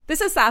This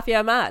is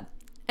Safia Ahmad.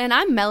 And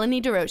I'm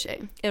Melanie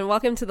DeRoche. And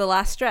welcome to The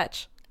Last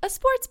Stretch, a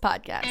sports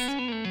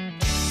podcast.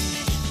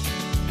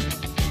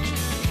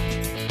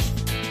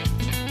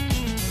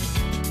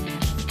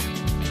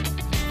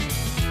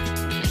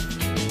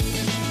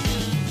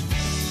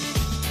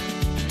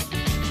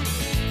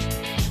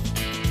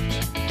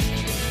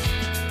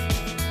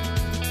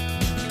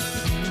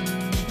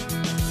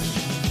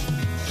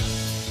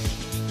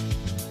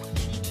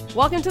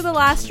 Welcome to the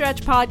Last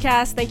Stretch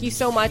podcast. Thank you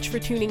so much for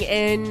tuning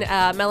in.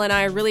 Mel and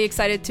I are really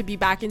excited to be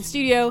back in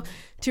studio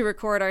to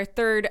record our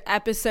third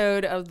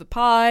episode of the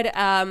pod.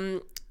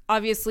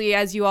 Obviously,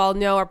 as you all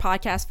know, our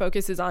podcast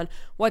focuses on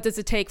what does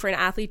it take for an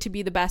athlete to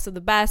be the best of the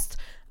best.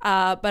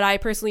 But I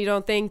personally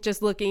don't think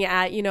just looking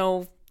at,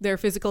 their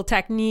physical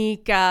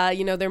technique,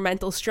 their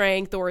mental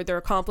strength or their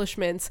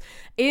accomplishments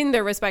in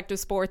their respective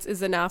sports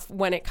is enough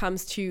when it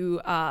comes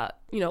to,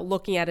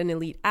 looking at an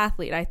elite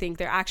athlete. I think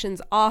their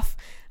actions off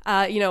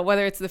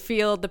whether it's the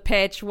field, the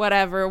pitch,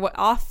 whatever,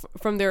 off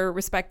from their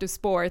respective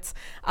sports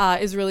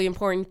is really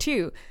important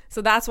too.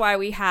 So that's why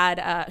we had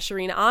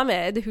Shireen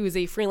Ahmed, who's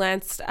a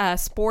freelance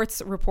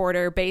sports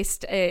reporter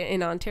based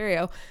in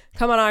Ontario,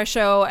 come on our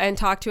show and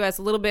talk to us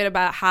a little bit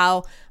about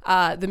how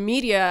the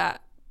media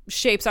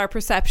shapes our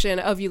perception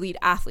of elite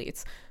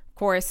athletes. Of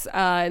course,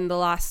 in the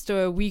last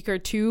week or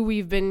two,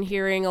 we've been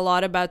hearing a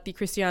lot about the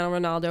Cristiano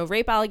Ronaldo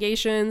rape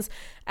allegations,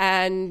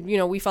 and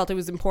we felt it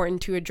was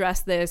important to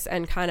address this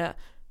and kind of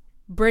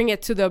bring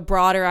it to the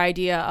broader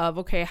idea of,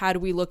 okay, how do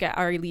we look at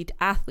our elite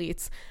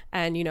athletes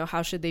and,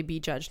 how should they be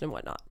judged and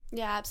whatnot?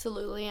 Yeah,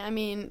 absolutely. I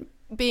mean,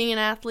 being an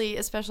athlete,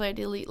 especially at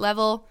the elite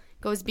level,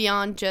 goes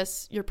beyond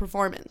just your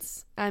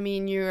performance. I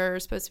mean, you're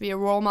supposed to be a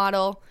role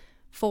model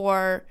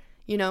for,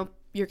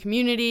 your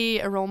community,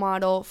 a role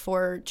model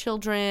for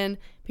children.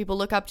 People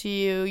look up to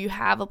you. You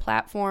have a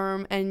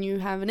platform and you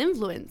have an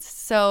influence.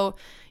 So,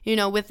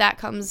 with that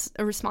comes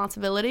a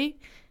responsibility,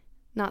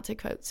 not to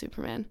quote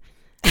Superman.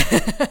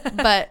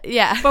 But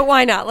yeah, but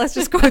why not? Let's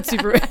just quote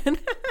Superman.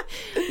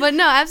 But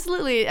no,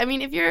 absolutely. I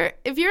mean, if you're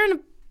in a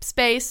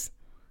space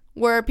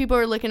where people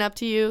are looking up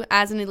to you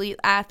as an elite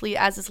athlete,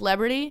 as a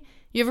celebrity,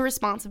 you have a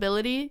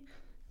responsibility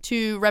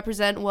to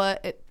represent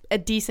what a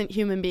decent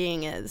human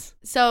being is.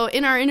 So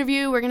in our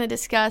interview, we're going to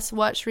discuss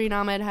what Shireen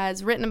Ahmed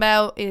has written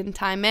about in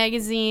Time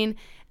magazine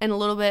and a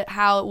little bit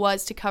how it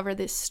was to cover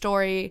this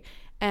story,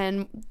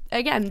 and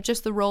again,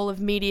 just the role of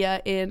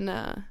media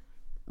in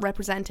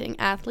representing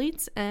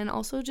athletes and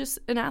also just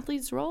an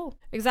athlete's role.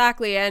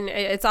 Exactly. And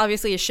it's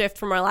obviously a shift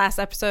from our last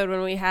episode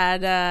when we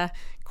had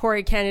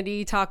Corey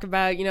Kennedy talk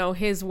about,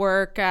 his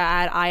work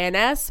at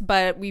INS,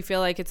 but we feel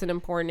like it's an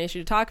important issue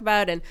to talk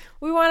about, and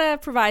we want to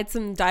provide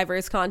some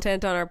diverse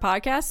content on our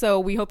podcast. So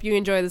we hope you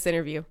enjoy this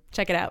interview.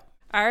 Check it out.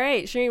 All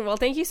right, Shireen, well,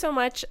 thank you so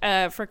much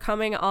for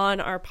coming on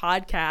our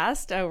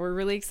podcast. We're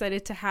really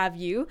excited to have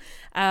you.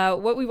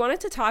 What we wanted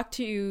to talk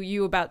to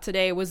you about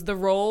today was the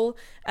role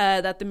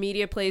that the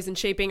media plays in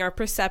shaping our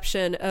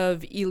perception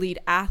of elite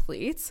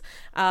athletes.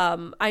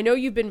 I know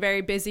you've been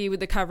very busy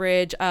with the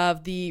coverage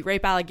of the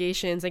rape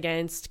allegations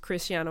against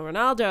Cristiano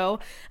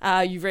Ronaldo.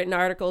 You've written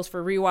articles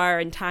for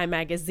Rewire and Time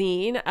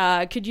magazine.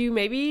 Could you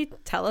maybe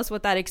tell us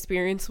what that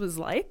experience was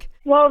like?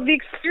 Well, the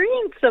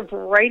experience of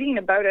writing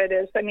about it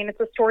is, it's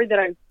a story that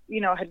I,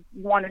 had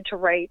wanted to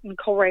write and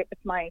co-write with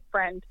my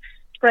friend,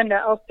 Brenda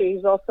Elsey,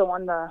 who's also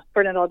on the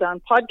Burn It All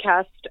Down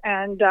podcast.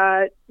 And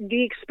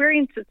the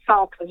experience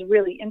itself was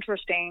really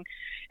interesting.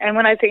 And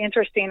when I say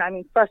interesting, I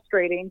mean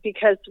frustrating,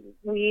 because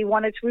we've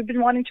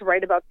been wanting to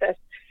write about this.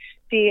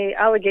 The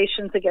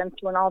allegations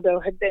against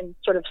Ronaldo had been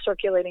sort of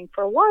circulating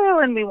for a while,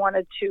 and we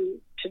wanted to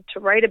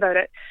write about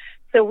it.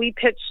 So we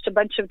pitched a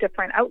bunch of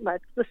different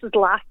outlets. This is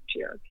last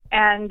year.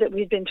 And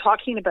we've been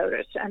talking about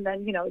it. And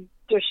then,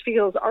 Der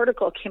Spiegel's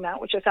article came out,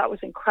 which I thought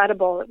was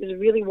incredible. It was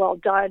really well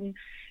done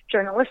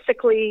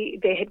journalistically.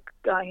 They had,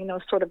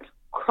 sort of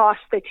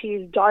crossed the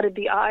T's, dotted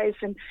the I's.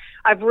 And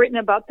I've written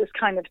about this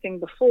kind of thing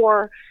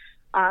before.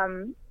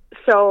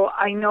 So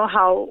I know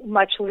how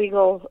much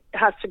legal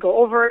has to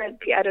go over it.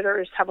 The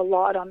editors have a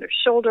lot on their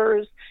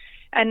shoulders.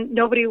 And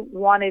nobody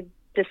wanted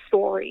this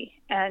story.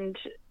 And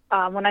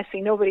when I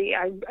say nobody,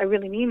 I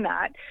really mean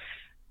that.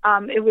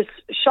 It was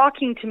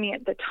shocking to me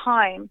at the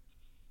time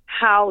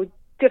how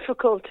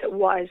difficult it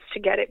was to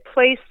get it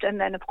placed.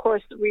 And then, of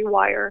course,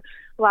 Rewire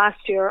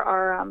last year,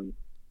 our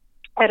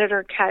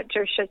editor, Kat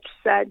Dershich,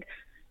 said,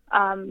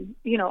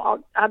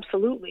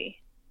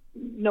 absolutely,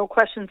 no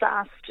questions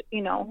asked,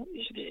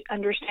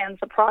 understands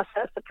the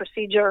process, the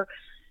procedure,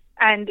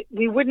 and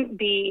we wouldn't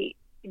be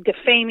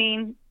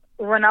defaming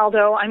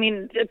Ronaldo.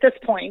 At this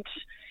point,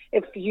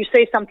 if you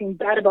say something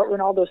bad about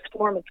Ronaldo's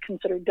form, it's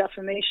considered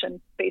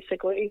defamation,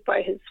 basically,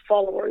 by his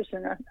followers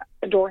and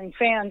adoring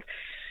fans.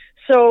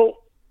 So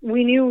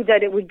we knew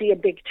that it would be a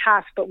big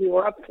task, but we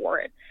were up for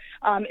it.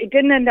 It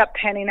didn't end up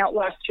panning out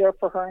last year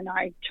for her and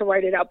I to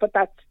write it out, but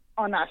that's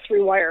on us.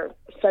 Rewire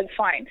said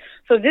fine.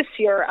 So this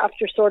year,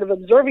 after sort of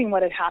observing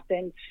what had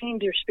happened, seeing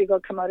Der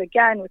Spiegel come out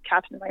again with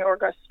Captain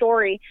Mayorga's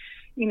story,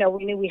 we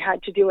knew we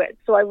had to do it.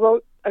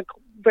 So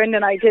Brenda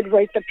and I did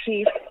write the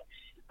piece.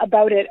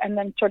 about it, and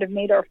then sort of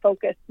made our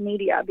focus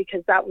media,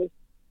 because that was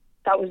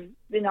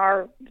in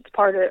our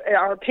part of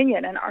our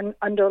opinion and our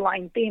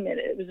underlying theme.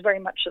 It was very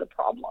much the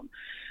problem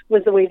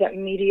was the way that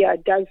media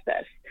does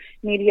this.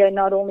 Media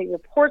not only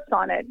reports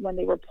on it, when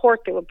they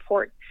report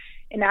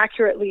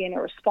inaccurately and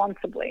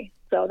irresponsibly.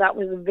 So that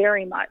was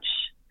very much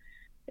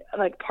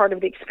like part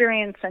of the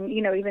experience. And,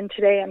 even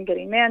today I'm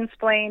getting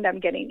mansplained, I'm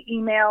getting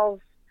emails,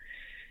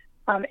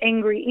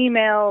 angry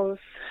emails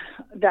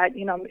that,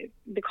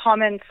 the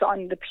comments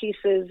on the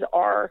pieces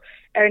are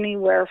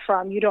anywhere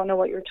from, you don't know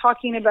what you're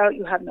talking about,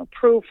 you have no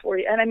proof.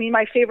 And I mean,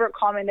 my favorite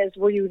comment is,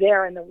 were you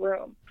there in the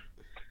room?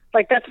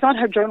 Like, that's not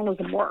how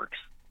journalism works.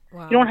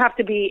 Wow. You don't have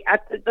to be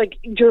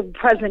you're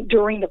present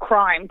during the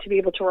crime to be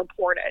able to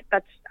report it.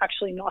 That's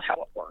actually not how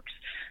it works.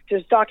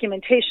 There's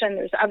documentation,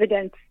 there's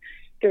evidence,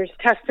 there's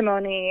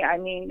testimony. I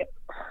mean,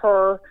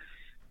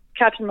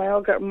 Captain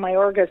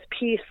Mayorga's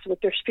piece with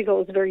Der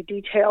Spiegel is very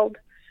detailed.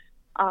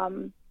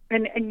 And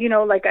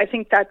I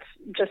think that's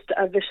just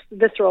a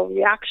visceral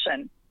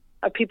reaction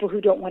of people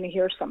who don't want to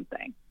hear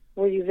something.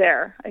 Were you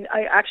there?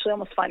 I actually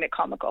almost find it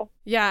comical.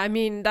 Yeah, I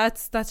mean,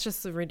 that's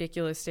just a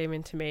ridiculous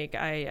statement to make.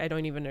 I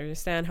don't even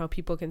understand how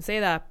people can say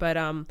that. But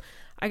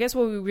I guess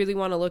what we really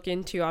want to look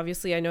into,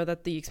 obviously, I know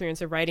that the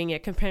experience of writing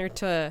it compared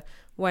to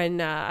when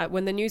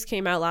the news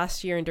came out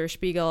last year in Der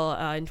Spiegel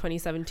in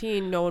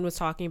 2017, no one was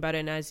talking about it.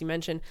 And as you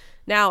mentioned,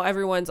 now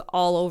everyone's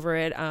all over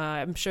it.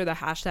 I'm sure the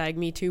hashtag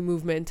MeToo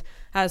movement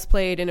has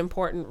played an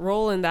important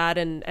role in that.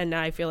 And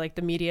I feel like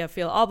the media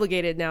feel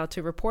obligated now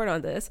to report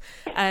on this.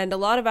 And a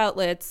lot of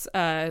outlets,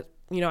 I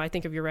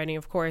think of your writing,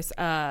 of course,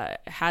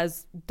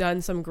 has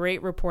done some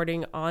great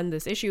reporting on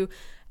this issue.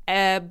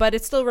 But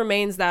it still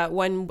remains that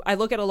when I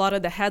look at a lot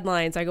of the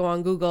headlines, I go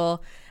on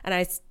Google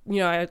and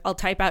I'll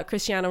type out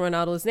Cristiano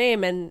Ronaldo's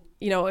name, and,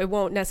 it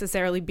won't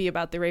necessarily be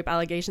about the rape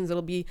allegations.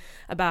 It'll be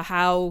about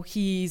how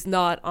he was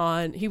not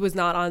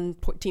on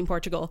Team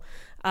Portugal,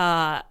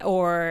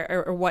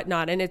 or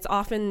whatnot. And it's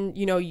often,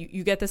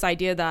 you get this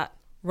idea that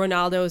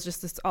Ronaldo is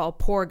just this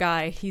poor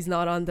guy. He's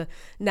not on the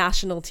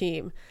national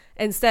team,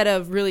 instead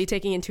of really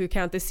taking into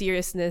account the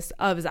seriousness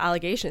of his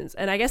allegations.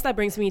 And I guess that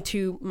brings me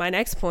to my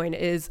next point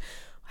is,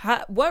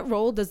 what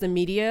role does the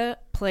media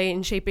play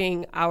in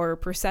shaping our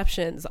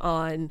perceptions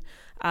on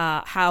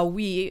how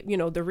we,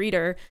 the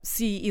reader,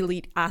 see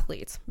elite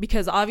athletes?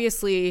 Because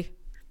obviously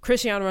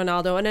Cristiano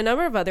Ronaldo and a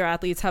number of other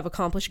athletes have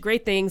accomplished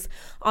great things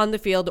on the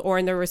field or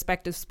in their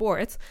respective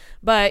sports.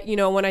 But,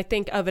 when I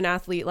think of an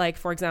athlete like,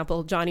 for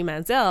example, Johnny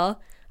Manziel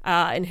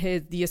and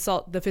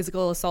the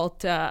physical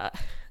assault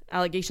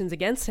allegations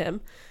against him,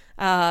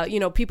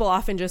 people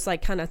often just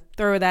kind of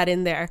throw that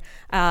in there.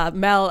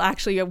 Mel,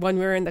 actually, when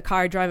we were in the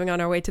car driving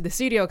on our way to the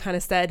studio, kind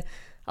of said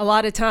a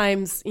lot of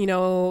times,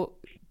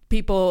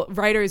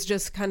 writers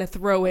just kind of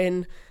throw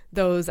in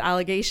those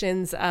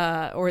allegations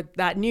or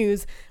that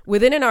news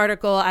within an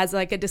article as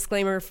a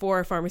disclaimer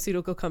for a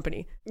pharmaceutical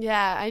company.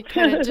 Yeah, I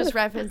kind of just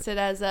reference it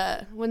as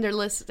when they're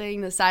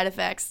listing the side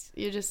effects,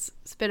 you just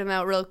spit them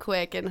out real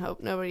quick and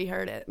hope nobody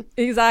heard it.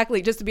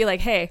 Exactly, just to be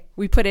like, hey,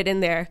 we put it in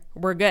there,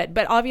 we're good.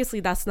 But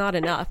obviously that's not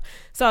enough.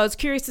 So I was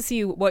curious to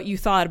see what you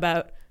thought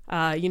about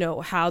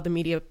how the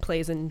media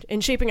plays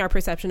in shaping our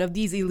perception of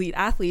these elite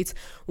athletes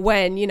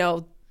when,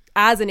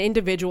 as an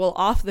individual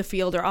off the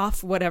field or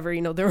off whatever,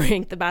 the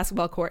rink, the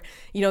basketball court,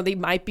 they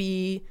might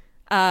be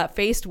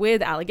faced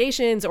with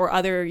allegations or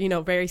other,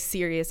 very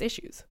serious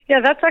issues.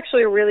 Yeah, that's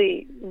actually a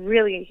really,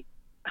 really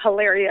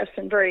hilarious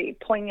and very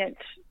poignant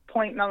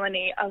point,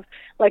 Melanie, of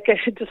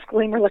a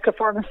disclaimer, like a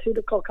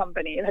pharmaceutical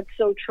company. That's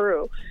so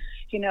true.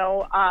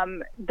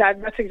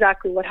 That's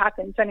exactly what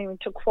happens. I mean,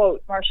 to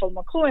quote Marshall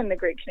McLuhan, the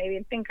great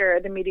Canadian thinker,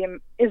 the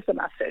medium is the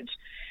message.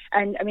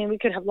 And I mean, we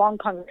could have long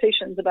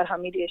conversations about how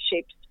media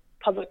shapes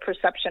public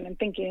perception and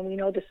thinking, and we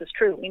know this is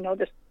true. We know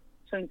this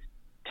since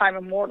time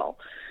immemorial,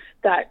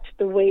 that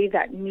the way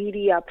that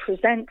media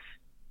presents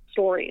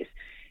stories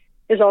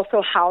is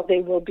also how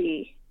they will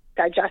be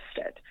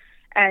digested.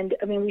 And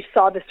I mean, we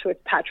saw this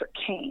with Patrick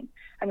Kane.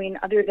 I mean,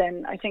 other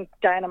than, I think,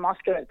 Diana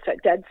Moskowitz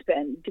at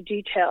Deadspin, the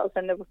details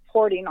and the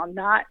reporting on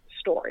that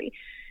story.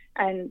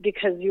 And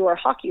because you are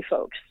hockey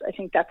folks, I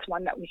think that's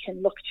one that we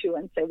can look to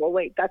and say, well,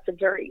 wait, that's a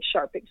very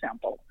sharp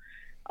example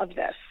of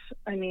this.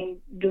 I mean,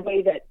 the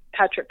way that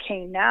Patrick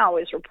Kane now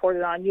is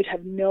reported on, you'd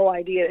have no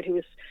idea that he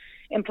was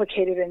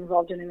implicated and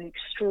involved in an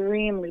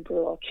extremely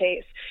brutal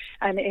case.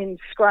 And in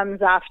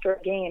scrums after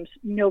games,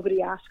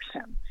 nobody asks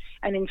him.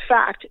 And in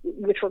fact,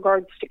 with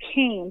regards to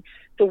Kane,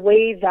 the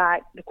way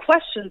that the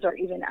questions are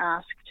even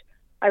asked,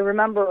 I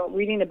remember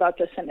reading about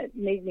this and it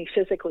made me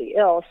physically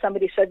ill.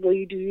 Somebody said, well,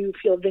 do you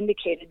feel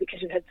vindicated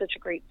because you had such a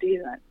great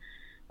season?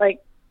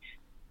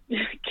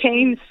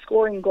 Kane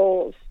scoring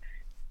goals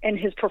and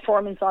his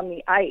performance on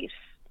the ice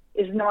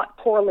is not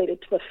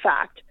correlated to the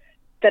fact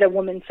that a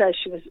woman says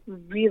she was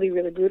really,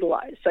 really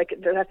brutalized.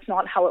 That's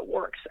not how it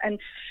works. And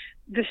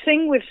the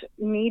thing with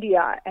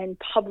media and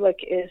public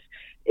is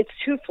it's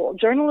twofold.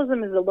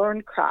 Journalism is a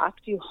learned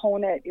craft. You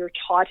hone it, you're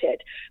taught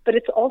it, but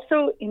it's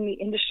also in the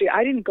industry.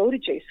 I didn't go to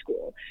J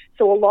school,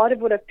 so a lot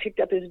of what I've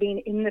picked up is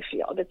being in the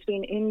field. It's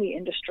being in the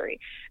industry,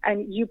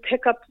 and you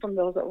pick up from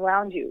those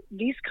around you.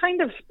 These kind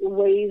of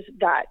ways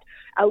that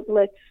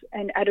outlets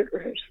and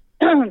editors,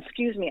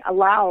 excuse me,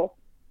 allow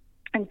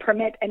and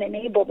permit and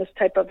enable this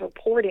type of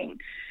reporting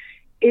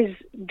is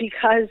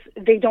because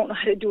they don't know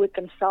how to do it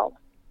themselves.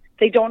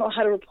 They don't know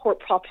how to report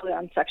properly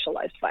on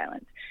sexualized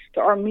violence.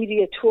 There are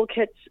media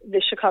toolkits.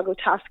 The Chicago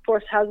Task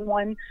Force has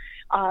one,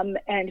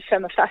 and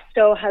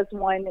Femifesto has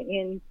one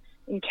in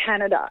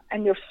Canada,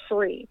 and they're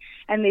free.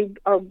 And they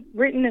are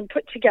written and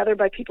put together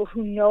by people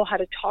who know how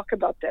to talk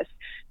about this,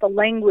 the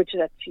language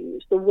that's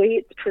used, the way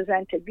it's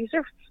presented. These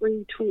are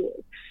free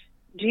tools.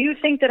 Do you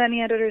think that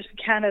any editors in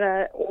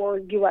Canada or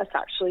U.S.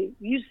 actually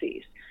use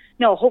these?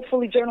 No,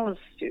 hopefully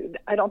journalists do.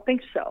 I don't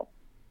think so.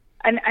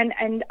 And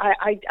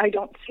I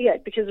don't see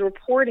it, because the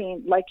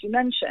reporting, like you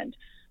mentioned,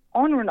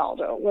 on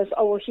Ronaldo was,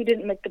 oh, well, he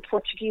didn't make the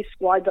Portuguese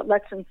squad, but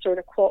let's insert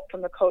a quote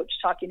from the coach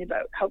talking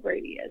about how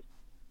great he is.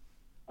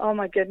 Oh,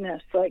 my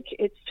goodness. Like,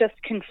 it's just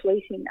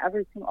conflating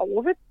everything all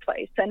over the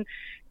place. And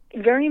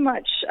very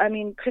much, I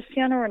mean,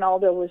 Cristiano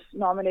Ronaldo was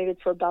nominated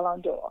for a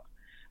Ballon d'Or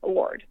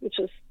award, which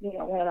is,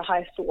 one of the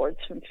highest awards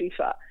from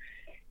FIFA.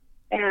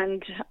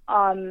 And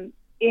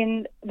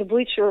in the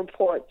Bleacher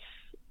Report's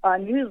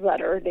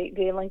newsletter,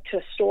 they link to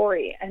a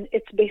story, and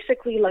it's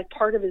basically like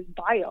part of his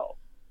bio,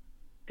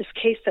 this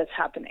case that's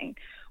happening,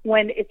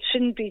 when it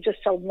shouldn't be just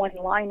a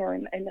one-liner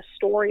in a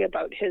story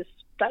about his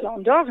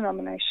Ballon d'Or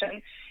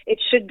nomination. It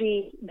should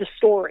be the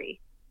story.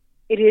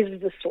 It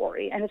is the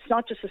story, and it's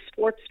not just a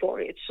sports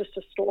story. It's just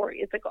a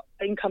story. It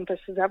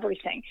encompasses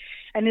everything.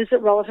 And is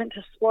it relevant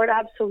to sport?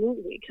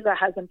 Absolutely, because that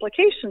has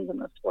implications in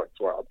the sports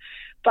world.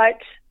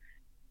 But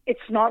it's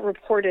not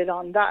reported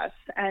on thus.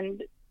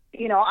 And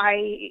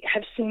I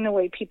have seen the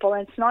way people,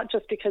 and it's not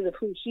just because of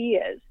who he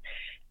is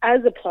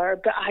as a player,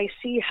 but I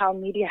see how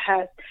media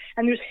has,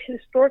 and there's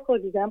historical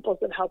examples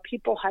of how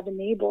people have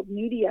enabled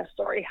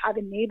have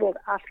enabled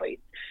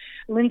athletes.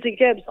 Lindsay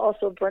Gibbs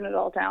also burned it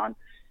all down.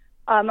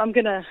 I'm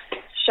going to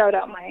shout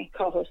out my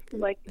co-host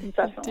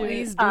incessantly.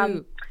 Please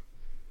do.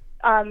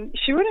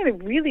 She wrote a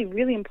really,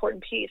 really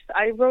important piece.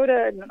 I wrote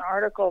an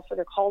article for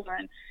the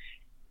Cauldron,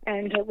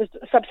 and it was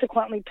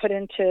subsequently put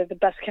into the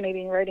Best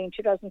Canadian Writing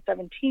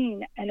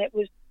 2017, and it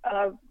was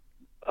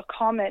a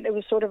comment. It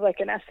was sort of like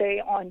an essay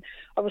on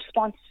a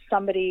response to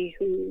somebody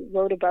who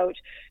wrote about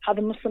how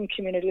the Muslim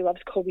community loves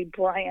Kobe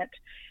Bryant.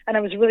 And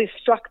I was really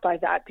struck by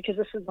that, because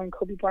this is when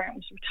Kobe Bryant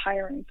was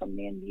retiring from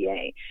the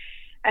NBA.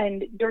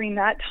 And during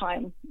that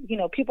time,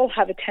 people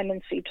have a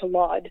tendency to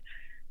laud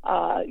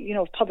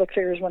public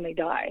figures when they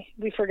die.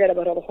 We forget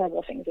about all the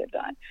horrible things they've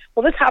done.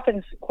 Well, this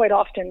happens quite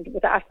often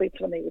with athletes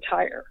when they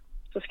retire.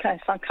 So it's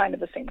kind of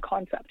the same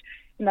concept.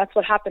 And that's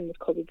what happened with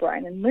Kobe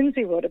Bryant. And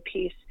Lindsay wrote a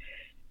piece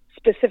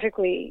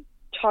specifically,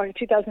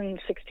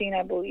 2016,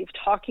 I believe,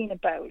 talking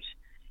about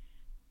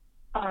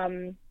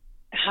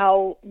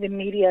how the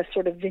media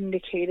sort of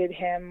vindicated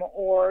him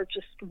or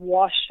just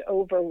washed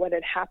over what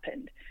had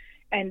happened.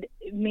 And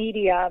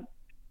media,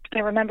 I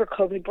remember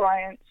Kobe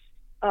Bryant's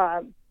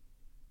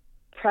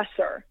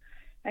presser,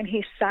 and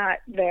he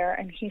sat there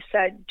and he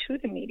said to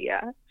the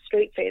media,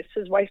 straight-faced,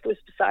 his wife was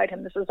beside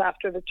him. This is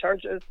after the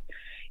charges,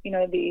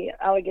 the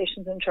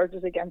allegations and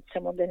charges against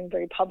him were getting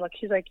very public.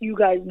 He's like, you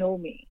guys know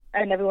me.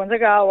 And everyone's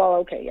like, oh, well,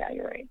 okay, yeah,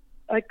 you're right.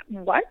 Like,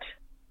 what?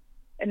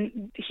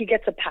 And he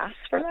gets a pass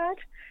for that?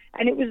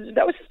 And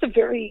that was just a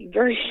very,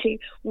 very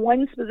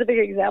one specific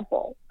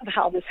example of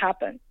how this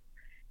happened.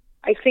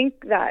 I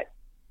think that,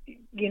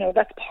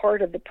 that's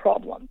part of the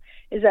problem,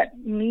 is that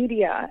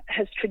media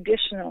has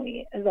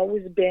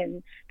always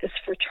been this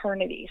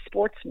fraternity.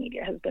 Sports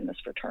media has been this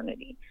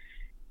fraternity.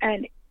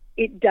 And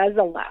it does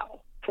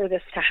allow for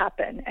this to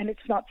happen, and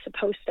it's not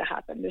supposed to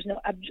happen. There's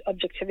no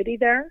objectivity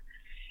there.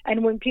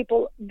 And when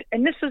people,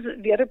 and this is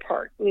the other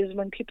part, is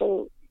when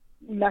people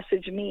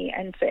message me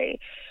and say,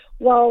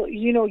 well,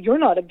 you're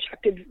not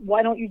objective.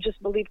 Why don't you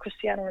just believe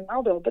Cristiano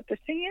Ronaldo? But the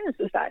thing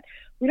is that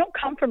we don't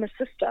come from a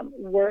system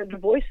where the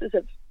voices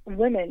of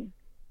women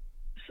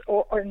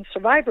or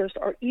survivors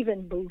are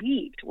even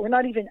believed. We're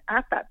not even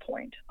at that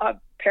point of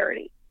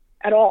parity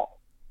at all.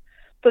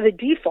 So the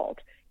default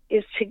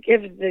is to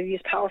give these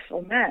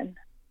powerful men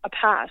a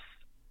pass.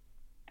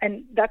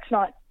 And that's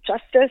not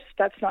justice.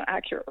 That's not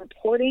accurate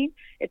reporting.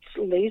 It's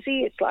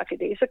lazy. It's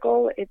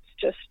lackadaisical. It's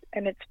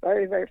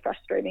very, very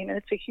frustrating. And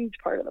it's a huge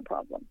part of the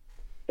problem.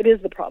 It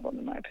is the problem,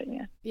 in my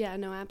opinion. Yeah,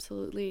 no,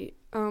 absolutely.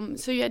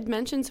 So you had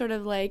mentioned sort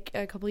of like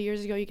a couple of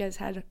years ago, you guys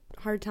had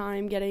a hard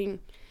time getting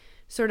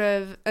sort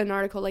of an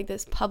article like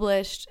this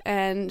published.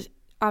 And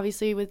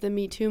obviously with the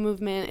Me Too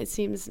movement, it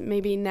seems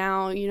maybe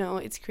now,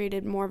 it's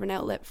created more of an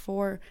outlet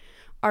for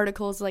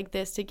articles like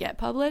this to get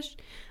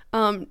published.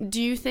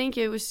 Do you think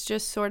it was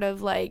just sort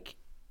of like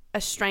a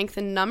strength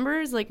in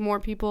numbers, like more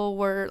people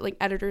were, like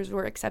editors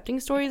were accepting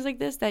stories like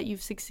this, that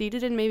you've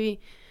succeeded in maybe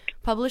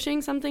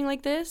publishing something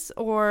like this?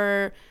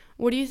 Or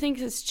what do you think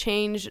has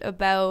changed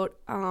about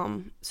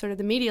sort of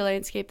the media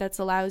landscape that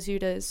allows you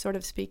to sort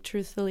of speak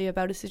truthfully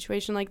about a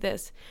situation like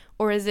this?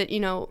 Or is it, you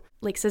know,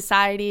 like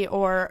society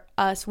or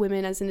us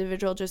women as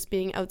individuals just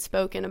being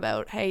outspoken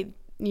about, hey,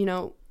 you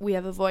know, we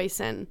have a voice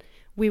and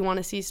we want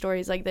to see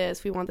stories like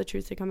this. We want the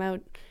truth to come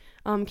out.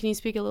 Can you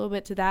speak a little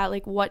bit to that?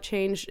 Like, what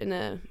changed in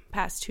the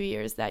past 2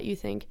 years that you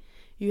think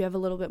you have a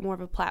little bit more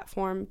of a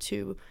platform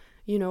to,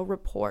 you know,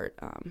 report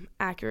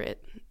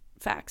accurate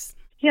facts?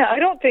 Yeah, I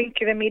don't think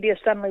the media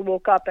suddenly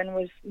woke up and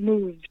was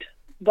moved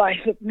by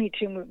the Me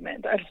Too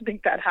movement. I don't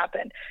think that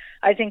happened.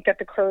 I think that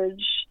the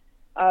courage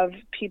of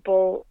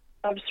people,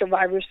 of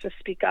survivors to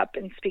speak up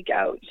and speak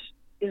out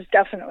is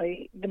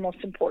definitely the most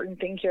important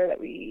thing here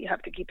that we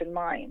have to keep in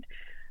mind.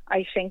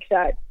 I think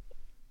that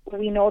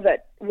we know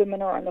that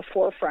women are on the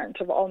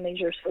forefront of all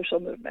major social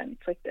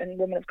movements, like, and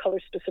women of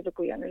color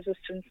specifically on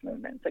resistance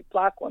movements, like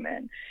Black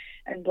women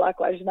and Black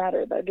Lives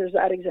Matter. There's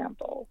that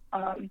example.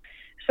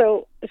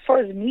 So as far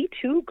as Me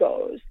Too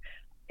goes,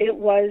 it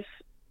was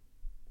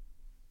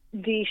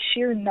the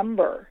sheer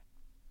number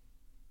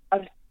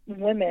of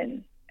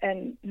women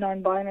and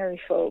non-binary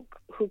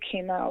folk who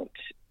came out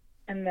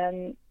and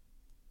then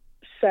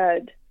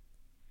said,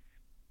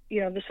 you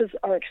know, this is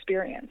our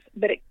experience.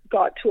 But it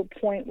got to a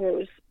point where it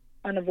was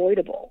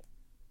unavoidable.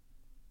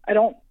 I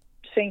don't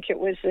think it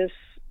was this,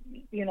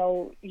 you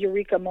know,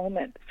 eureka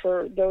moment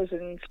for those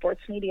in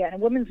sports media.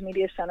 And Women's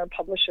Media Center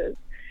publishes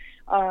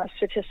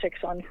statistics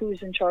on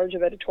who's in charge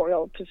of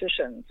editorial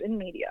positions in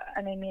media.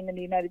 And I mean, in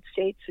the United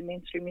States, in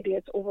mainstream media,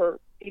 it's over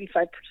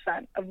 85%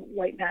 of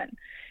white men.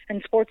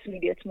 And sports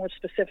media, it's more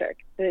specific.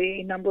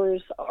 The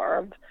numbers are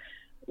of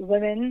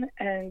women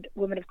and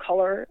women of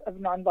color, of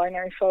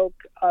non-binary folk,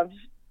 of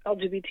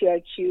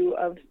LGBTIQ,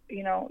 of,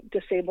 you know,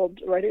 disabled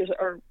writers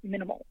are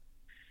minimal.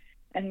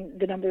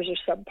 And the numbers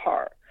are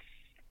subpar.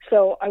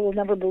 So I will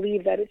never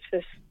believe that it's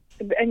this,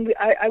 and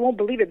I won't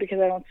believe it because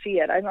I don't see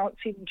it. I don't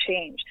see them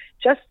change.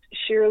 Just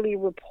sheerly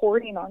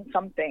reporting on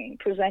something,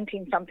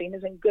 presenting something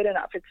isn't good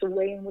enough. It's the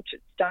way in which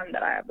it's done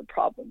that I have the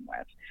problem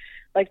with.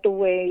 Like the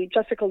way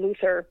Jessica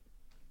Luther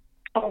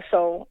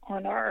also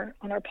on our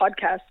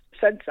podcast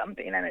said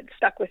something, and it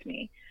stuck with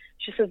me.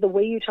 She says the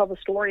way you tell the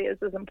story is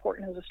as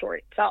important as the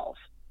story itself.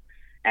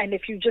 And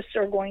if you just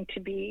are going to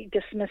be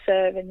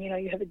dismissive and, you know,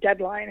 you have a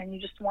deadline and you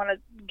just want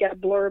to get a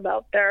blurb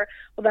out there,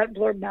 well, that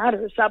blurb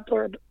matters. That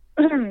blurb,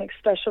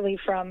 especially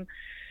from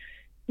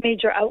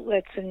major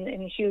outlets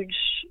and huge,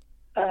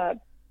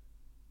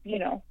 you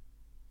know,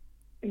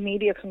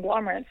 media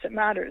conglomerates, it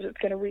matters. It's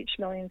going to reach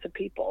millions of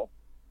people.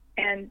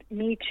 And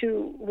Me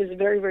Too was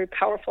very, very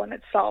powerful in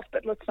itself,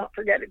 but let's not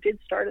forget it did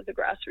start as a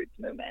grassroots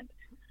movement.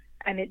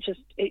 And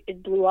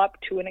it blew up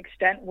to an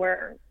extent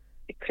where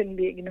it couldn't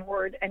be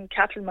ignored. And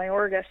Catherine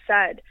Mayorga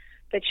said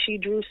that she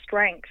drew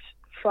strength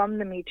from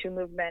the Me Too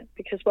movement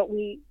because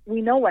we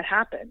know what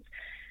happens.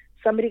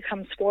 Somebody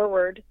comes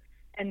forward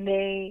and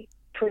they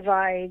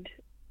provide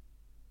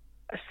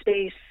a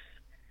space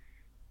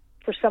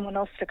for someone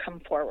else to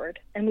come forward.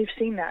 And we've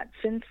seen that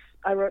since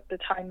I wrote the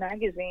Time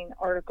Magazine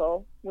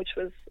article, which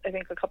was, I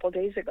think, a couple of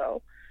days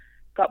ago,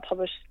 got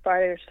published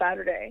Friday or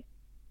Saturday.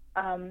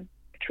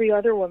 3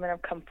 other women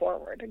have come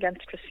forward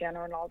against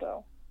Cristiano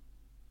Ronaldo.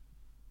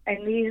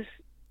 And these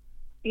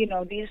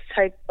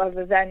type of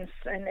events,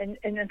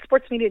 and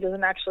sports media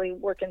doesn't actually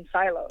work in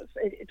silos.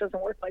 It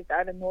doesn't work like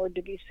that, and nor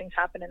do these things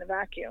happen in a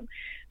vacuum.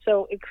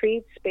 So it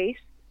creates space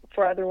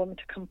for other women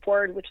to come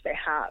forward, which they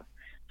have.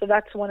 So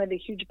that's one of the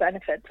huge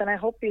benefits. And I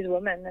hope these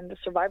women and the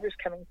survivors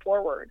coming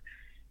forward,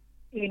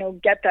 you know,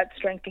 get that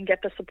strength and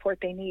get the support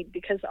they need.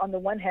 Because on the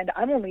one hand,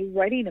 I'm only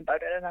writing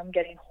about it and I'm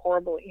getting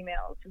horrible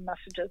emails and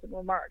messages and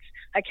remarks.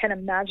 I can't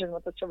imagine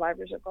what the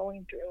survivors are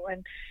going through.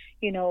 And,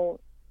 you know,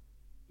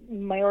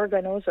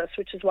 Mayorga knows this,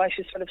 which is why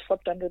she's sort of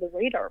slipped under the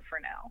radar for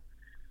now,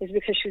 is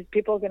because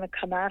people are going to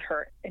come at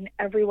her in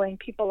every way, and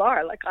people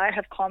are. Like, I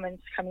have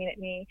comments coming at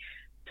me,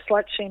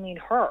 slut-shaming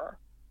her.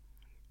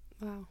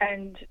 Wow.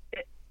 And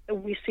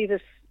we see this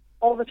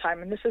all the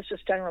time, and this is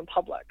just general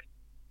public.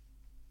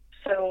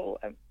 So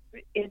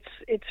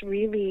it's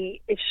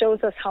really, it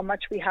shows us how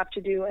much we have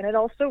to do, and it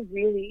also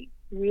really,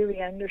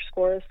 really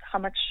underscores how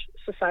much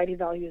society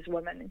values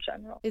women in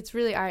general. It's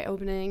really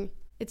eye-opening.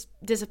 It's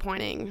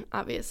disappointing,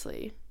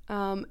 obviously,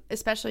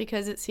 especially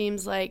because it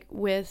seems like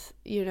with,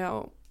 you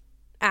know,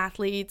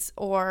 athletes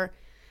or,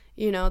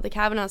 you know, the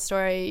Kavanaugh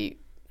story,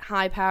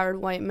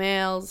 high-powered white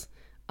males,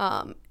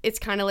 it's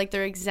kind of like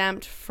they're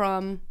exempt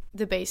from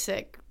the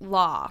basic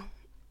law.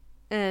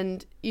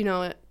 And, you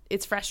know,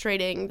 it's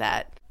frustrating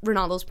that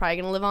Ronaldo's probably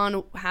going to live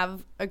on,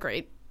 have a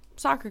great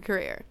soccer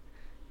career.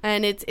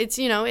 And it's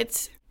you know,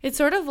 it's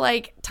sort of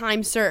like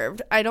time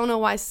served. I don't know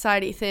why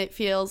society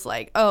feels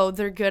like, oh,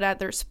 they're good at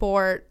their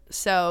sport,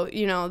 so,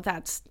 you know,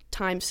 that's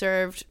time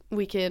served.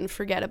 We can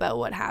forget about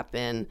what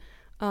happened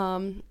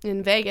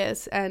in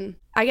Vegas. And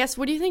I guess,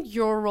 what do you think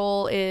your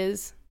role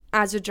is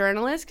as a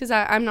journalist? Because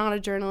I'm not a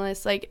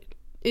journalist. Like,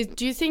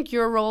 do you think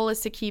your role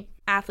is to keep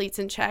athletes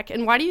in check?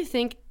 And why do you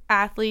think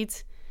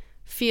athletes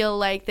feel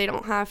like they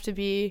don't have to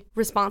be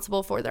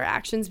responsible for their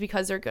actions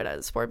because they're good at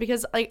the sport.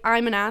 Because like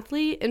I'm an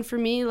athlete, and for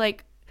me,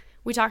 like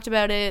we talked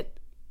about it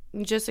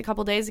just a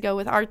couple days ago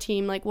with our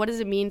team, like what does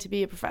it mean to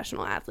be a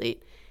professional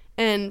athlete?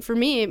 And for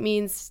me, it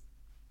means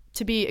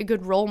to be a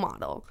good role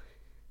model.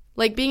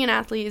 Like being an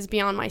athlete is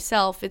beyond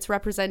myself. It's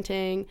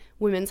representing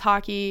women's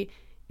hockey.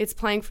 It's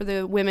playing for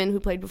the women who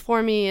played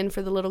before me and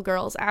for the little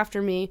girls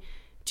after me.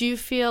 Do you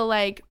feel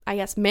like, I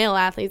guess male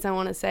athletes, I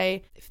want to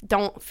say,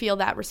 don't feel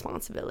that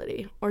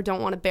responsibility or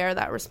don't want to bear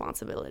that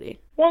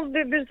responsibility? Well,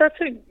 that's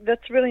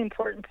a really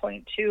important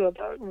point too,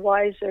 about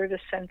why is there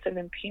this sense of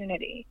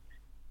impunity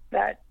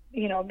that,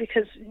 you know,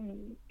 because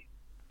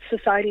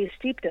society is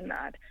steeped in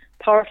that.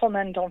 Powerful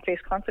men don't face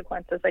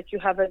consequences. Like you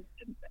have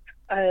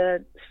a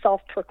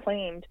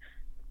self-proclaimed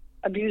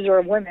abuser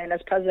of women as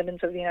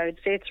presidents of the United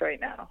States right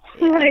now.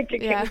 Like we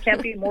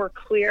can't be more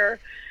clear.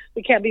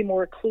 We can't be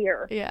more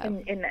clear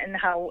in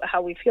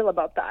how we feel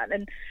about that.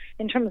 And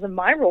in terms of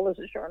my role as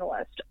a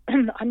journalist,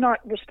 I'm not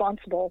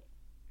responsible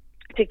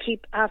to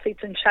keep athletes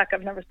in check.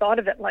 I've never thought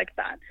of it like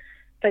that.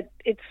 But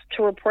it's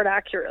to report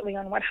accurately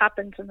on what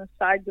happens in the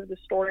sides of the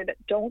story that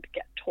don't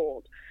get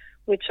told,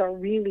 which are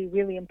really,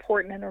 really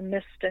important and are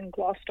missed and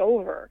glossed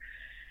over.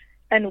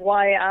 And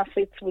why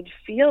athletes would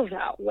feel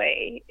that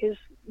way is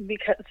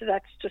because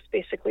that's just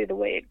basically the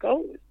way it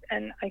goes.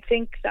 And I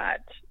think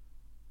that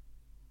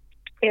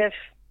if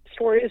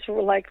stories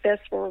like this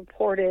were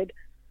reported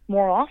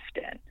more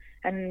often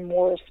and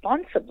more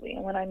responsibly,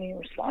 and when I mean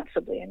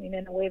responsibly, I mean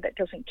in a way that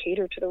doesn't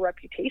cater to the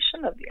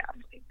reputation of the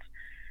athletes,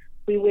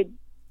 we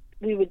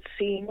would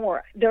see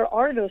more. There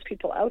are those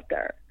people out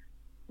there,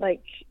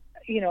 like,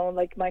 you know,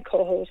 like my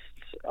co-hosts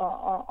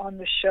on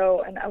the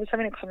show, and I was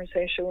having a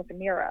conversation with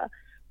Amira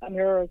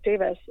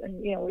Davis,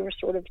 and, you know, we were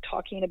sort of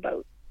talking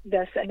about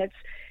this, and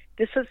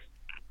this has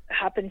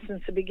happened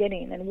since the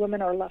beginning, and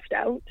women are left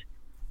out.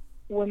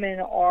 Women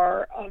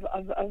are of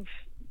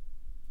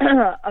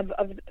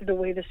the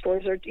way the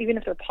stories are, even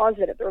if they're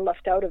positive, they're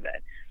left out of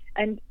it.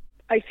 And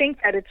I think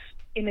that it's,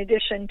 in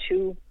addition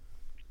to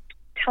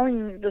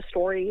telling the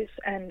stories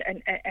and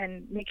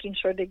making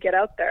sure they get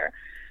out there,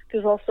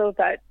 there's also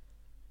that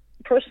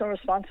personal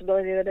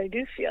responsibility that I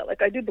do feel.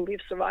 Like I do believe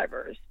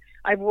survivors.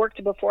 I've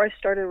worked, before I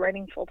started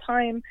writing full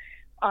time,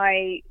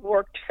 I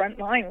worked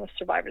frontline with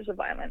survivors of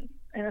violence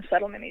in a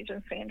settlement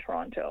agency in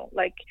Toronto.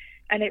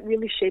 And it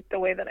really shaped the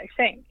way that I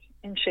think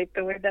and shaped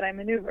the way that I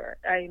maneuver.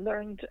 I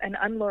learned and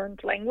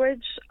unlearned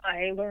language.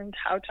 I learned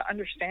how to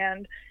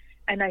understand,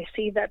 and I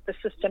see that the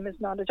system is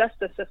not a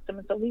justice system,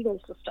 it's a legal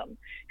system.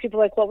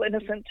 People are like, well,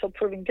 innocent till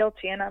proven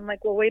guilty. And I'm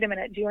like, well, wait a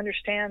minute. Do you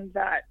understand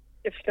that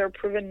if they're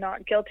proven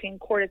not guilty in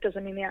court, it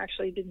doesn't mean they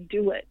actually didn't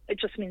do it. It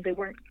just means they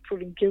weren't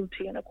proven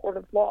guilty in a court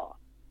of law.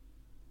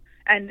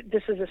 And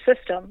this is a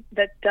system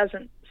that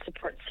doesn't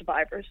support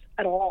survivors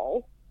at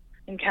all.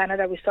 In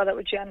Canada, we saw that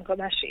with Gian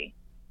Gomeshi.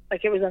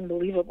 Like, it was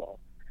unbelievable.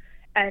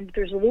 And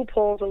there's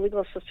loopholes. The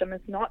legal system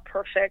is not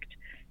perfect,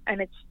 and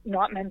it's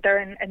not meant there.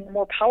 And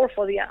more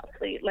powerful the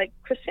athlete. Like,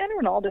 Cristiano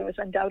Ronaldo is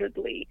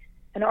undoubtedly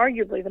and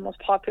arguably the most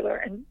popular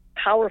and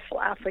powerful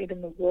athlete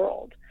in the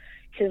world.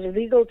 His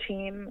legal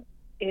team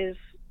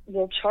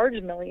will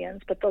charge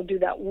millions, but they'll do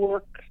that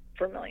work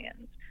for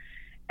millions.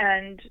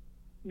 And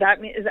that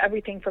is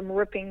everything from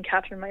ripping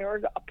Catherine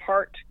Mayorga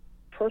apart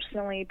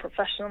personally,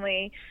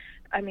 professionally.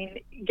 I mean,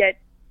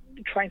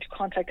 trying to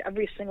contact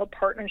every single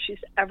partner she's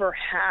ever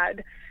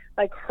had.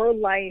 Like, her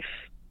life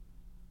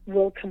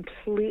will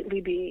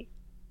completely be,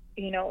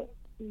 you know,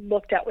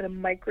 looked at with a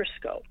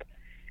microscope.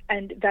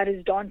 And that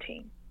is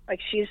daunting. Like,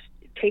 she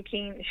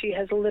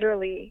has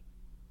literally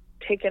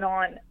taken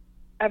on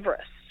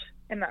Everest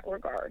in that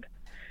regard.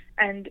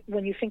 And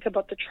when you think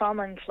about the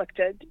trauma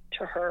inflicted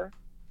to her,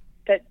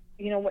 that,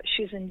 you know, what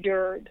she's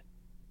endured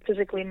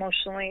physically,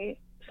 emotionally,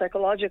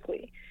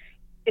 psychologically,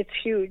 it's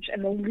huge.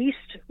 And the least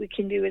we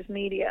can do as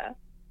media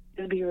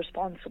is be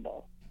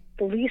responsible.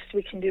 The least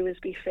we can do is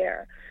be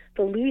fair.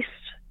 The least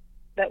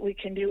that we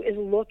can do is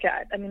look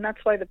at, I mean,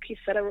 that's why the piece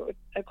that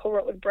I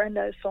co-wrote with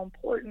Brenda is so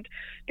important,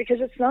 because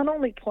it's not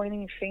only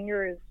pointing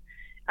fingers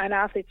at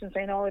athletes and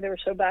saying, oh, they were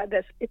so bad,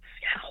 it's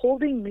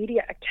holding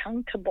media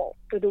accountable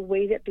for the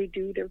way that they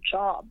do their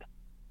job.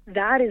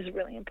 That is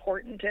really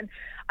important. And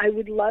I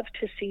would love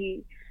to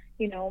see,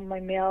 you know,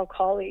 my male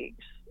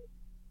colleagues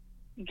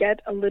get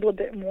a little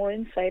bit more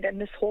insight,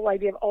 and this whole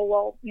idea of, oh,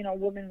 well, you know,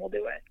 women will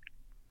do it.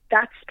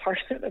 That's part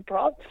of the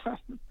problem.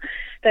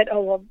 That,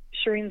 oh, well,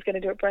 Shireen's going to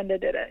do it, Brenda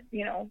did it,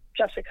 you know,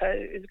 Jessica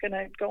is going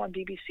to go on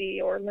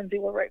BBC, or Lindsay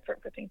will write for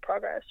Everything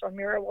Progress, or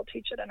Mira will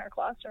teach it in our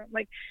classroom.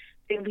 Like,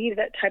 they leave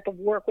that type of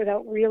work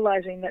without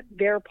realizing that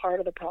they're part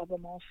of the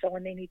problem also,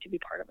 and they need to be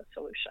part of a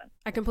solution.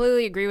 I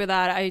completely agree with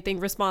that. I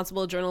think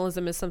responsible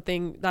journalism is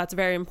something that's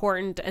very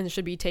important and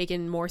should be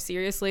taken more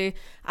seriously.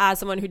 As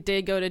someone who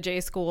did go to J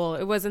school,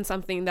 it wasn't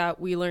something that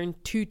we learned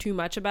too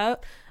much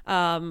about,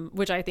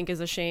 which I think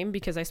is a shame,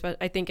 because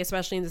I think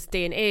especially in this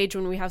day and age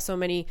when we have so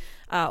many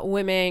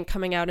women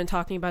coming out and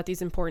talking about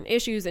these important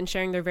issues and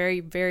sharing their very,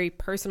 very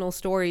personal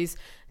stories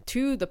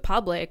to the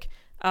public,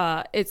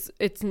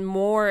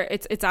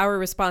 it's our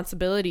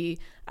responsibility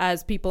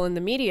as people in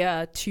the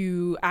media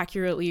to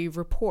accurately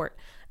report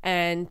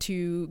and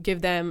to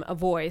give them a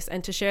voice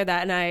and to share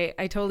that. And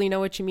I totally know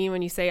what you mean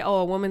when you say, oh,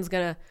 a woman's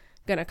gonna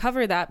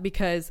cover that,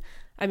 because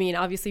I mean,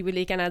 obviously with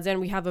Les Canadiens,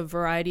 we have a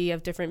variety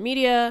of different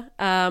media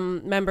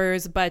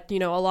members, but, you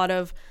know, a lot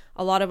of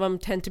them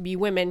tend to be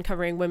women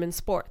covering women's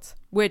sports,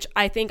 which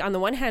I think on the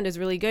one hand is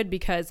really good,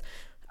 because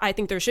I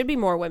think there should be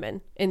more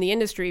women in the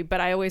industry, but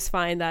I always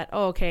find that,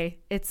 oh, okay,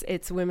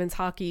 it's women's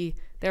hockey,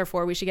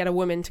 therefore we should get a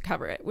woman to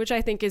cover it, which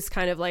I think is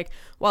kind of like,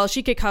 well,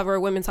 she could cover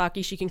women's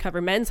hockey, she can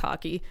cover men's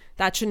hockey.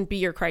 That shouldn't be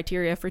your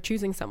criteria for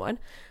choosing someone.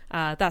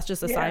 That's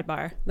just a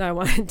sidebar that I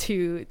wanted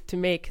to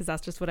make, because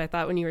that's just what I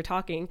thought when you were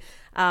talking.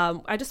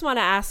 I just want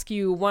to ask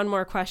you one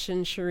more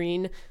question,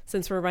 Shireen,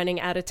 since we're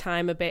running out of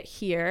time a bit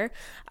here.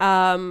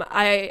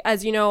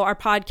 As you know, our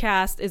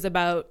podcast is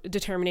about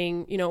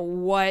determining, you know,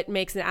 what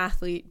makes an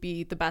athlete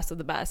be the best of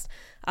the best.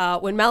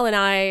 When Mel and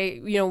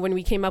I, you know, when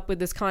we came up with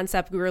this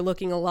concept, we were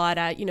looking a lot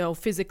at, you know,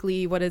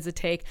 physically, what does it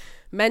take?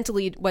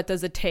 Mentally, what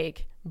does it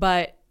take?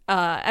 But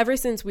ever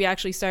since we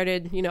actually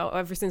started, you know,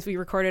 ever since we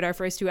recorded our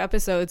first 2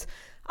 episodes,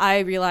 I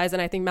realized,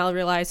 and I think Mel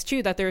realized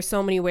too, that there are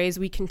so many ways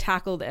we can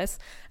tackle this.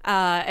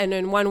 And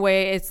in one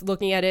way, it's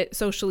looking at it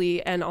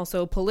socially and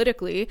also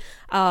politically.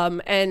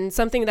 And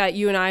something that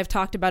you and I have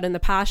talked about in the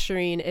past,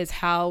 Shireen, is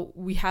how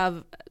we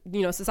have,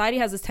 you know, society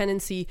has this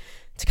tendency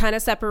to kind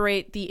of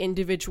separate the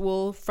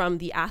individual from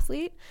the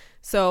athlete.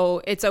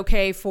 So it's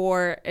okay,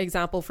 for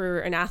example, for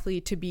an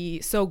athlete to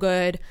be so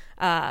good,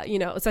 you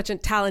know, such a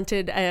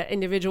talented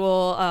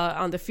individual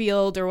on the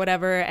field or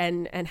whatever,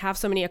 and have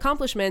so many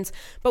accomplishments.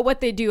 But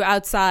what they do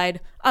outside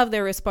of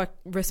their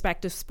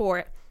respective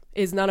sport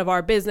is none of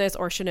our business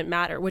or shouldn't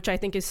matter, which I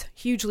think is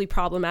hugely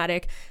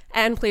problematic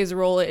and plays a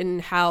role in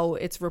how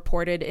it's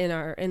reported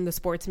in the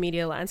sports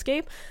media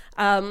landscape.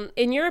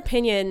 In your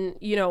opinion,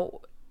 you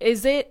know,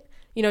 is it,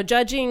 you know,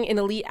 judging an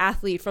elite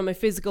athlete from a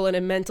physical and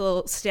a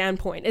mental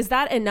standpoint, is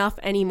that enough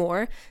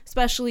anymore?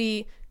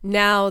 Especially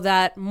now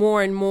that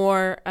more and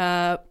more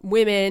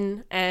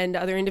women and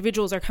other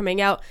individuals are coming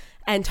out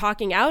and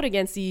talking out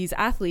against these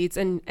athletes,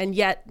 and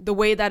yet the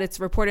way that it's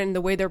reported and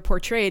the way they're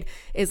portrayed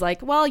is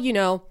like, well, you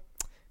know,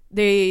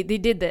 they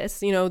did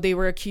this, you know, they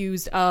were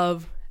accused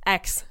of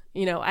X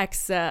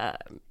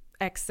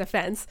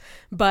offense,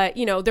 but,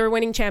 you know, they're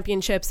winning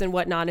championships and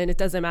whatnot, and it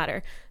doesn't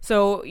matter.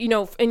 So, you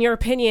know, in your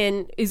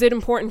opinion, is it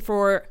important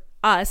for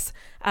us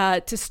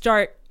to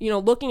start, you know,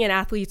 looking at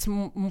athletes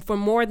from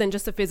more than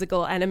just a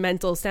physical and a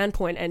mental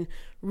standpoint, and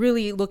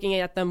really looking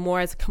at them more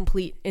as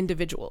complete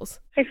individuals?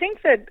 I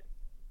think that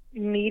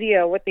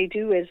media, what they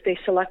do is they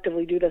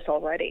selectively do this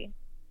already.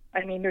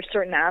 I mean, there's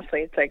certain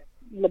athletes, like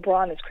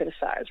LeBron is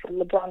criticized.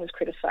 LeBron was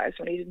criticized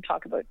when he didn't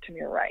talk about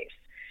Tamir Rice.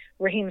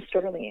 Raheem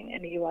Sterling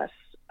in the U.S.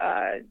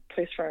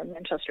 Plays for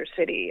Manchester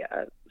City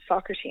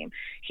soccer team.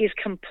 He's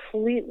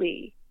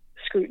completely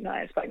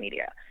scrutinized by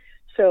media.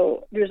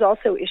 So there's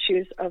also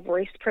issues of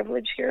race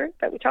privilege here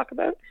that we talk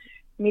about.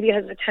 Media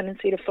has a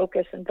tendency to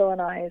focus and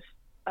villainize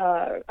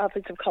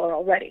athletes of color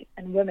already,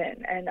 and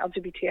women and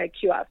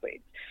LGBTIQ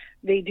athletes.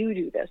 They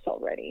do this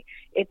already.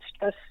 It's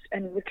just,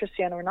 and with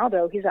Cristiano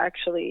Ronaldo, he's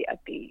actually at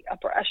the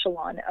upper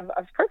echelon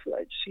of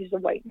privilege. He's a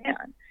white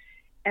man,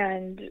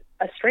 and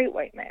a straight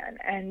white man.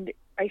 And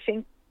I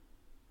think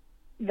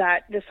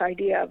that this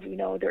idea of, you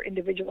know, they're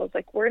individuals,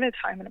 like, we're in a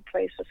time and a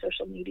place of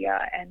social media,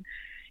 and,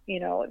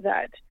 you know,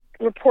 that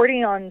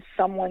reporting on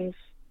someone's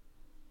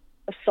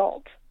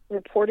assault,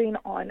 reporting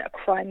on a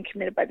crime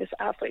committed by this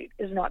athlete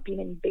is not being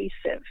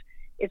invasive.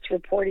 It's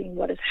reporting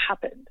what has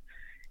happened.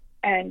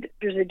 And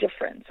there's a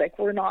difference. Like,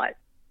 we're not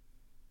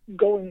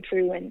going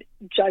through and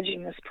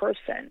judging this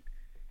person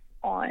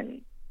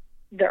on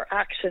their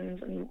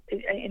actions and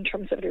in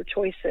terms of their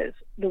choices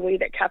the way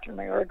that Catherine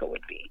Mayorga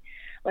would be.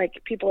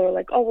 Like, people are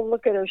like, oh, well,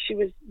 look at her, she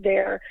was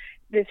there.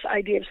 This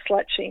idea of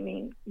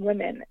slut-shaming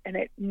women, and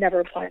it never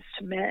applies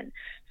to men.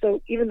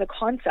 So even the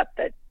concept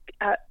that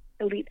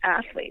elite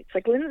athletes,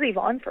 like Lindsey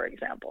Vonn, for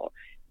example,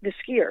 the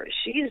skier,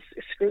 she's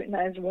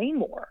scrutinized way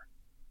more.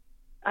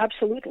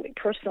 Absolutely,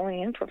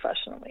 personally and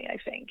professionally, I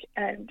think.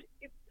 And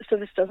so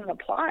this doesn't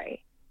apply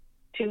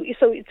to,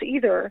 so it's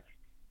either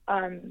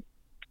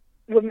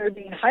women are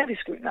being highly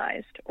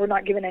scrutinized or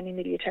not given any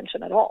media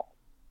attention at all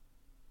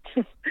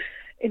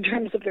in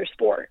terms of their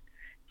sport.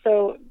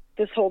 So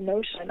this whole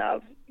notion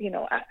of, you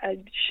know,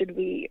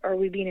 are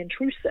we being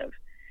intrusive?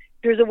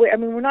 There's a way, I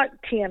mean, we're not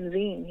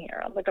TMZing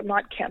here. Like, I'm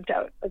not camped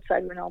out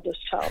outside Ronaldo's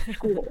child's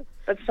school.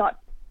 That's not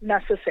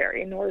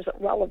necessary, nor is it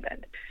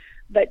relevant.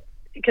 But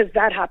because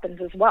that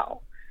happens as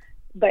well.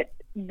 But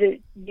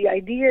the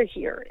idea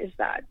here is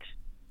that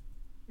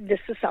this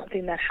is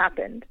something that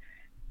happened.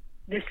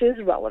 This is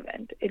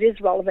relevant. It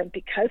is relevant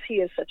because he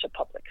is such a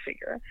public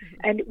figure.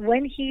 Mm-hmm. And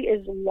when he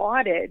is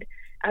lauded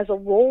as a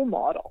role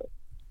model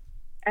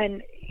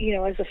and, you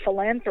know, as a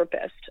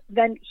philanthropist,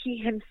 then he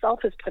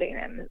himself is putting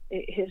in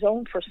his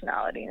own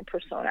personality and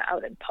persona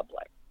out in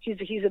public.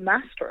 He's a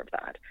master of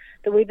that,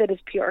 the way that his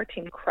PR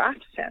team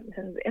crafts him,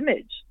 his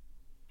image.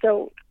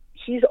 So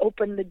he's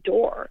opened the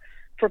door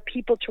for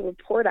people to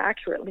report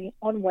accurately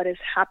on what has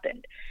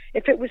happened.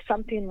 If it was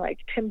something like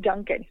Tim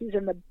Duncan, who's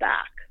in the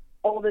back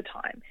all the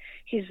time,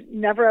 he's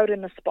never out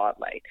in the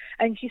spotlight,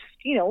 and he's,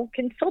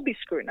 can still be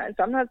scrutinized.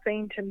 I'm not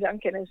saying Tim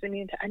Duncan is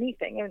immune to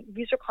anything, and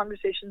these are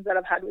conversations that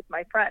I've had with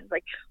my friends.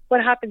 Like,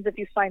 what happens if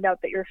you find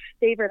out that your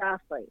favorite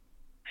athlete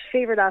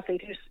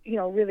who's,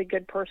 really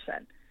good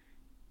person,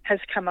 has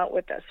come out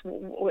with this,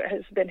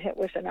 has been hit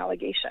with an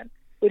allegation?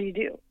 What do you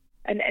do?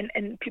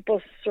 And people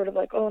sort of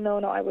like, oh, no,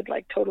 I would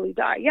totally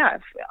die. Yeah,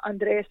 if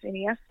Andres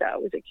Iniesta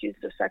was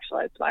accused of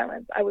sexualized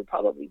violence, I would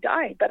probably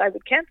die, but I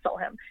would cancel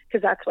him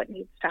because that's what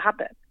needs to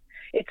happen.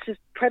 It's just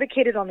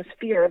predicated on this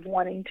fear of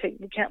we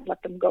can't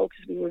let them go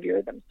because we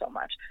revere them so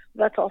much.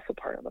 That's also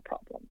part of the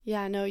problem.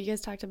 Yeah, no, you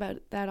guys talked about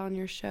that on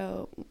your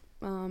show,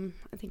 I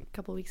think a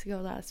couple weeks ago,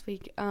 last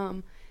week.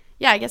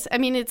 Yeah, I guess,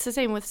 it's the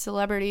same with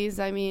celebrities.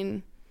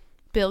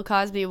 Bill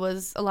Cosby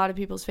was a lot of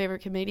people's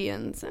favorite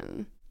comedians,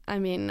 and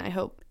I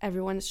hope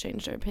everyone's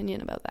changed their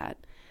opinion about that.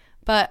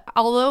 But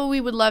although we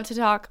would love to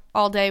talk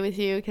all day with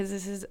you, because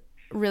this is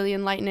really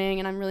enlightening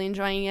and I'm really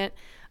enjoying it,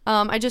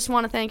 I just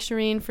want to thank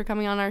Shireen for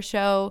coming on our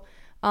show.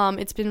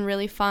 It's been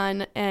really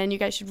fun, and you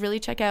guys should really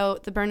check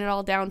out the Burn It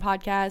All Down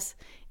podcast.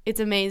 It's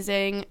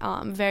amazing,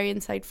 very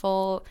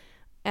insightful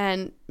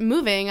and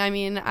moving.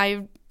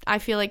 I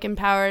feel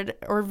empowered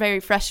or very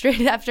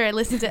frustrated after I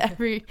listen to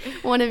every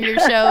one of your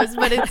shows,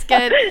 but it's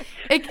good.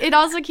 It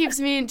also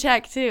keeps me in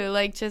check too,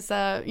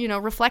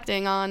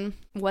 reflecting on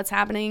what's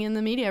happening in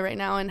the media right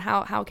now and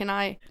how can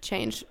I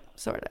change,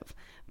 sort of.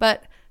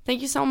 But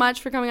thank you so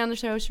much for coming on the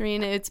show,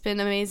 Shireen. It's been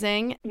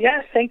amazing.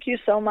 Yes, thank you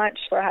so much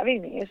for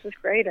having me. This is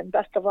great, and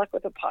best of luck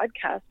with the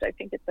podcast. I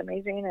think it's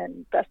amazing,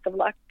 and best of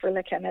luck for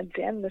Le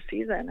Canadien this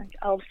season.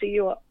 I'll see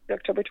you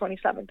October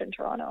 27th in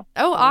Toronto.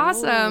 Oh,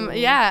 awesome. Ooh.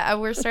 Yeah,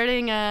 we're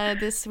starting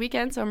this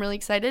weekend, so I'm really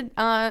excited.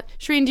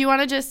 Shireen, do you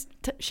want to just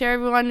share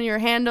everyone your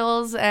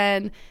handles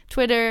and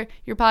Twitter,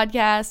 your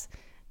podcast?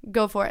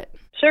 Go for it.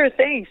 Sure,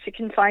 thanks. You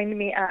can find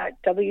me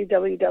at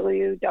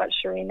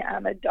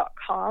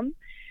www.shireenahmed.com.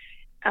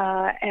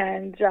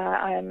 And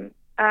I'm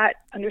at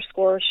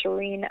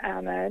 _Shireen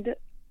Ahmed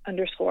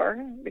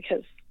 _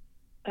 because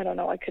I don't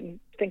know, I couldn't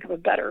think of a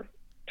better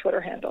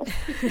Twitter handle.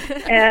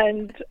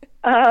 And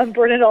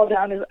Burn It All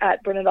Down is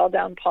at Burn It All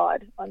Down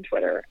Pod on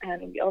Twitter.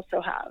 And we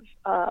also have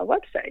a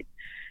website,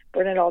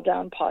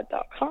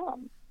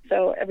 burnitalldownpod.com.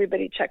 So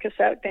everybody check us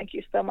out. Thank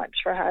you so much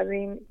for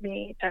having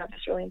me to have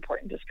this really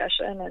important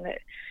discussion. And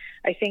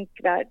I think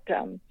that,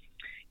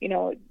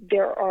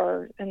 there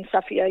are, and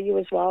Safia, you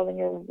as well in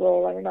your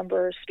role, I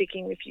remember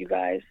speaking with you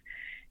guys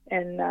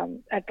and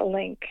at the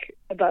link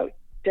about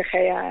De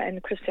Gea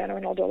and Cristiano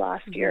Ronaldo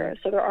last year.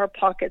 So there are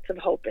pockets of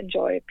hope and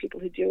joy of people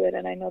who do it.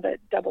 And I know that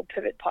Double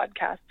Pivot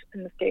podcast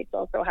in the States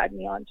also had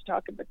me on to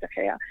talk about De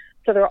Gea.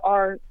 So there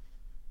are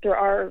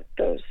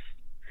those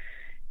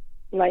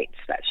lights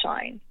that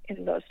shine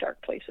in those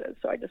dark places.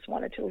 So I just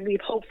wanted to leave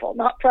hopeful,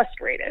 not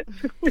frustrated.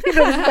 Leave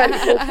everybody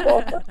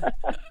hopeful.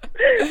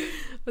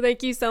 Well,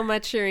 thank you so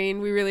much,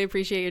 Shireen. We really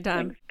appreciate your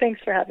time. Thanks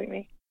for having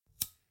me.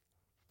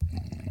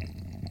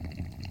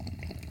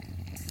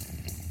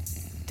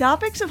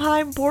 Topics of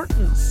High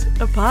Importance,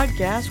 a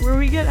podcast where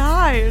we get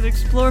high and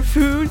explore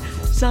food,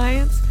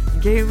 science,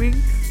 gaming,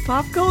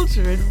 pop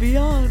culture, and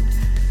beyond.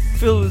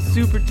 Filled with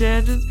super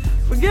tangents,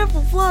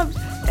 forgetful flubs,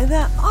 and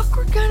that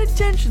awkward kind of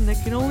tension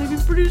that can only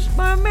be produced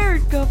by a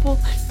married couple.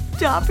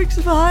 Topics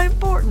of High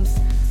Importance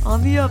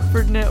on the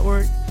Upford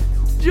Network.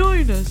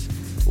 Join us,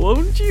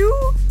 won't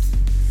you?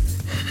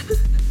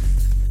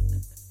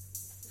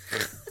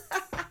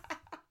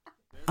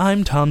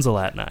 I'm Tom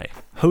Zalatni,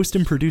 host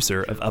and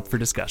producer of Up for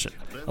Discussion,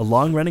 a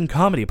long-running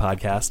comedy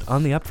podcast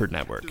on the Upford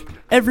Network.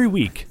 Every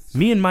week,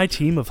 me and my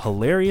team of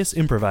hilarious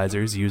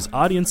improvisers use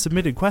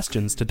audience-submitted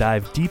questions to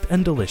dive deep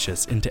and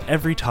delicious into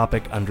every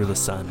topic under the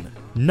sun.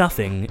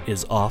 Nothing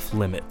is off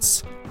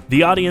limits.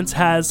 The audience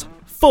has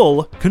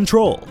full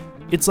control.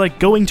 It's like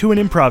going to an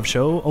improv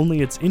show,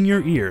 only it's in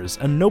your ears,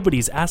 and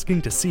nobody's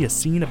asking to see a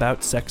scene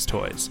about sex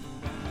toys.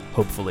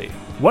 Hopefully.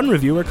 One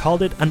reviewer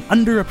called it an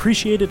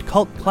underappreciated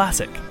cult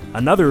classic.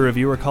 Another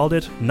reviewer called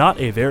it not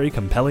a very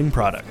compelling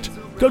product.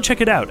 Go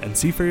check it out and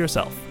see for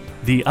yourself.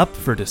 The Up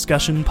for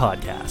Discussion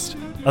podcast.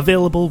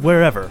 Available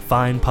wherever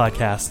fine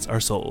podcasts are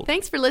sold.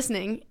 Thanks for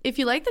listening. If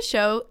you like the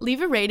show,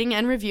 leave a rating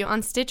and review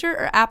on Stitcher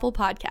or Apple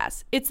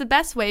Podcasts. It's the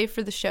best way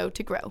for the show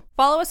to grow.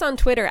 Follow us on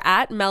Twitter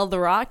at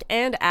MelTheRock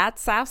and at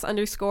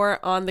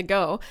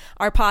Saps_on-the-go.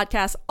 Our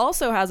podcast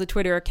also has a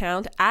Twitter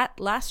account at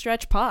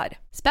LastStretchPod.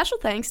 Special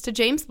thanks to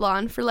James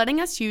Blonde for letting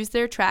us use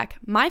their track,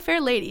 My Fair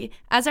Lady,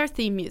 as our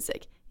theme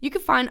music. You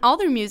can find all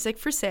their music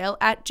for sale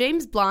at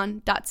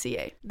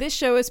jamesblonde.ca. This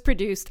show is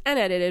produced and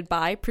edited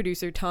by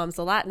producer Tom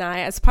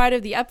Zalatni as part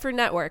of the Upford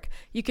Network.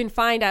 You can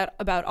find out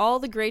about all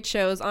the great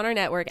shows on our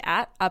network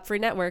at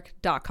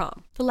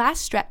upfordnetwork.com. The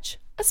Last Stretch,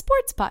 a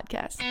sports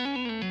podcast.